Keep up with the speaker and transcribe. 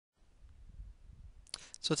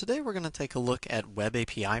So today we're going to take a look at Web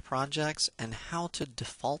API projects and how to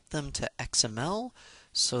default them to XML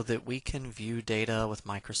so that we can view data with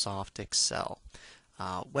Microsoft Excel.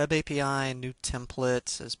 Web API, new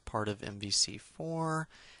template as part of MVC4,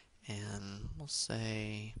 and we'll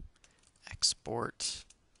say export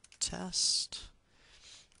test.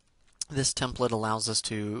 This template allows us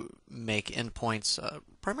to make endpoints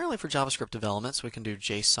primarily for JavaScript development, so we can do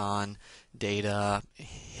JSON data,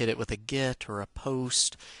 hit it with a GET or a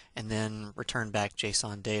POST, and then return back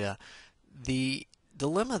JSON data. The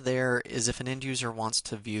dilemma there is if an end user wants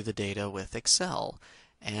to view the data with Excel,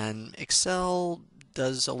 and Excel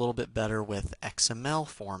does a little bit better with XML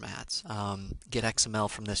formats. Get XML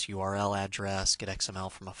from this URL address, get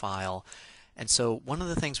XML from a file. And so one of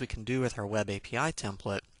the things we can do with our Web API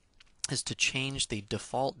template is to change the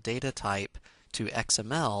default data type to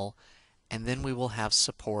XML, and then we will have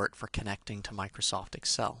support for connecting to Microsoft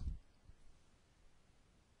Excel.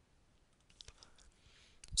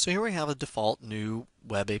 So here we have a default new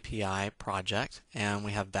Web API project, and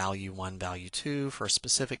we have value 1, value 2 for a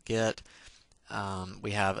specific GET.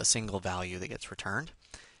 We have a single value that gets returned,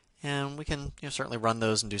 and we can certainly run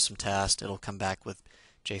those and do some tests. It'll come back with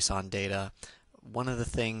JSON data. One of the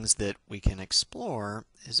things that we can explore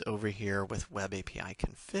is over here with Web API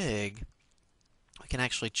config. We can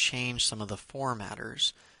actually change some of the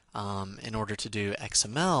formatters in order to do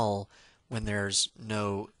XML when there's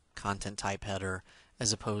no content type header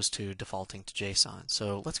as opposed to defaulting to JSON.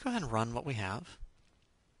 So let's go ahead and run what we have.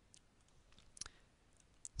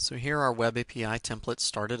 So here our Web API template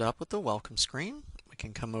started up with the welcome screen. We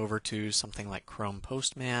can come over to something like Chrome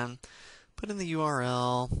Postman, put in the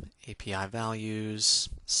URL, API values,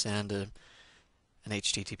 send an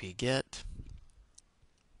HTTP GET,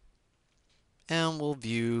 and we'll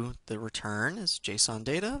view the return as JSON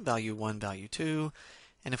data, value 1, value 2,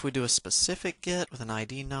 and if we do a specific GET with an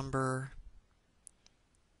ID number,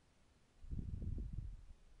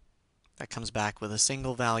 that comes back with a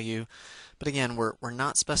single value. But again, we're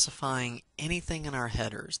not specifying anything in our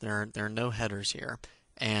headers. There are no headers here,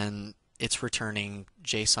 and it's returning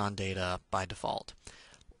JSON data by default.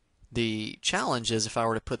 The challenge is if I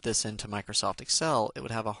were to put this into Microsoft Excel, it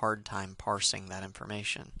would have a hard time parsing that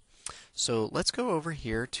information. So let's go over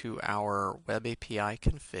here to our Web API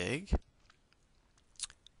config.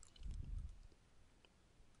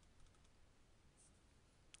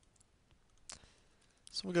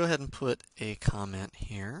 So we'll go ahead and put a comment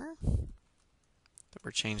here that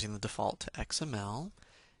we're changing the default to XML.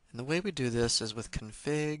 And the way we do this is with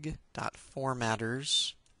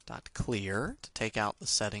config.formatters.clear to take out the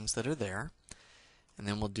settings that are there. And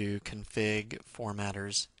then we'll do config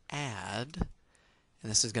formatters add.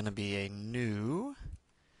 And this is going to be a new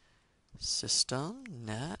system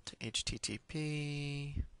net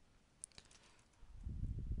HTTP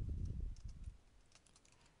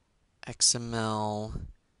XML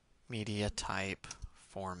media type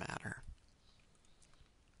formatter.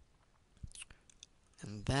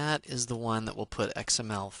 And that is the one that will put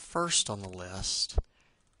XML first on the list,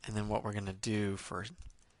 and then what we're going to do for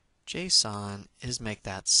JSON is make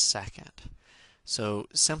that second. So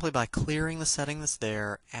simply by clearing the setting that's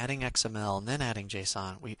there, adding XML, and then adding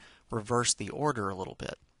JSON, we reverse the order a little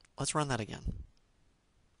bit. Let's run that again.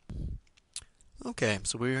 Okay,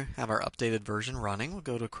 so we have our updated version running. We'll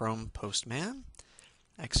go to Chrome Postman,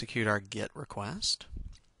 execute our GET request.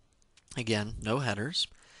 Again, no headers.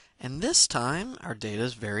 And this time, our data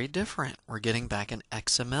is very different. We're getting back an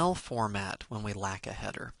XML format when we lack a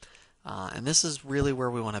header. And this is really where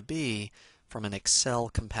we want to be from an Excel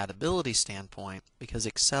compatibility standpoint, because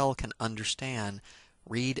Excel can understand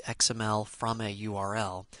read XML from a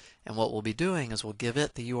URL. And what we'll be doing is we'll give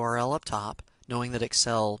it the URL up top, knowing that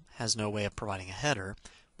Excel has no way of providing a header.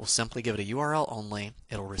 We'll simply give it a URL only.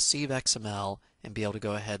 It'll receive XML and be able to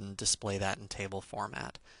go ahead and display that in table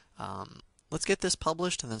format. Let's get this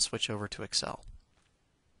published and then switch over to Excel.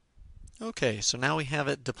 Okay, so now we have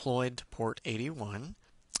it deployed to port 81.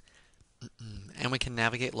 And we can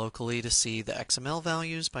navigate locally to see the XML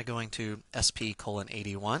values by going to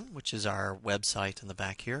sp:81, which is our website in the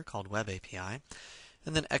back here called Web API.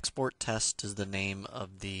 And then export test is the name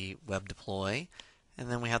of the web deploy.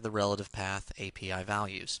 And then we have the relative path API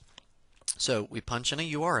values. So we punch in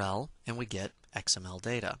a URL and we get XML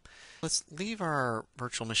data. Let's leave our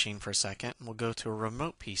virtual machine for a second and we'll go to a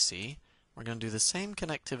remote PC. We're going to do the same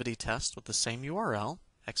connectivity test with the same URL.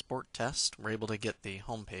 Export test, we're able to get the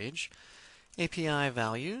home page. API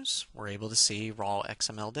values, we're able to see raw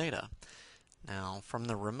XML data. Now from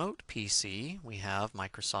the remote PC we have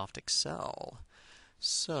Microsoft Excel.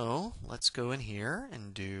 So let's go in here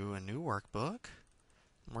and do a new workbook.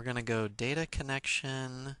 We're going to go data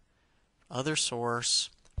connection, other source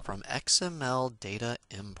from XML Data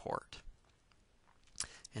Import.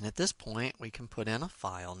 And at this point, we can put in a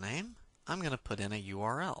file name. I'm going to put in a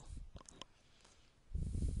URL.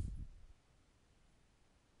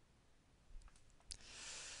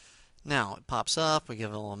 Now it pops up, we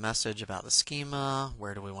give a little message about the schema,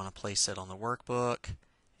 where do we want to place it on the workbook,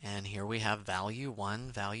 and here we have value 1,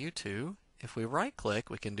 value 2. If we right click,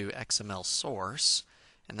 we can do XML source,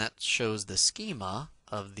 and that shows the schema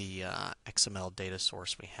of the XML data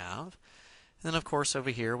source we have. And then of course over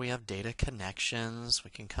here we have data connections. We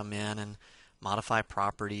can come in and modify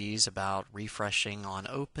properties about refreshing on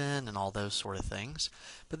open and all those sort of things.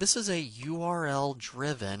 But this is a URL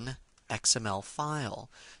driven XML file.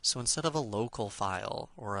 So instead of a local file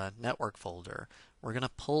or a network folder, we're going to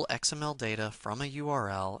pull XML data from a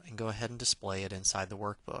URL and go ahead and display it inside the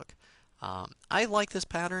workbook. I like this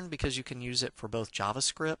pattern because you can use it for both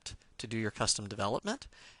JavaScript to do your custom development,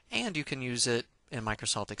 and you can use it in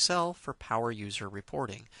Microsoft Excel for power user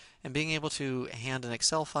reporting. And being able to hand an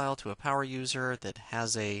Excel file to a power user that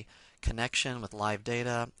has a connection with live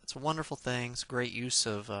data, it's a wonderful thing. It's a great use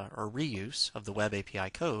of or reuse of the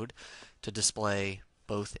WebAPI code to display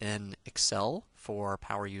both in Excel for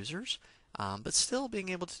power users, but still being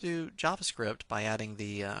able to do JavaScript by adding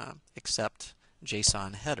the accept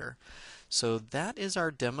JSON header. So that is our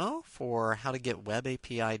demo for how to get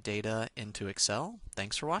WebAPI data into Excel.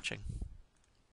 Thanks for watching.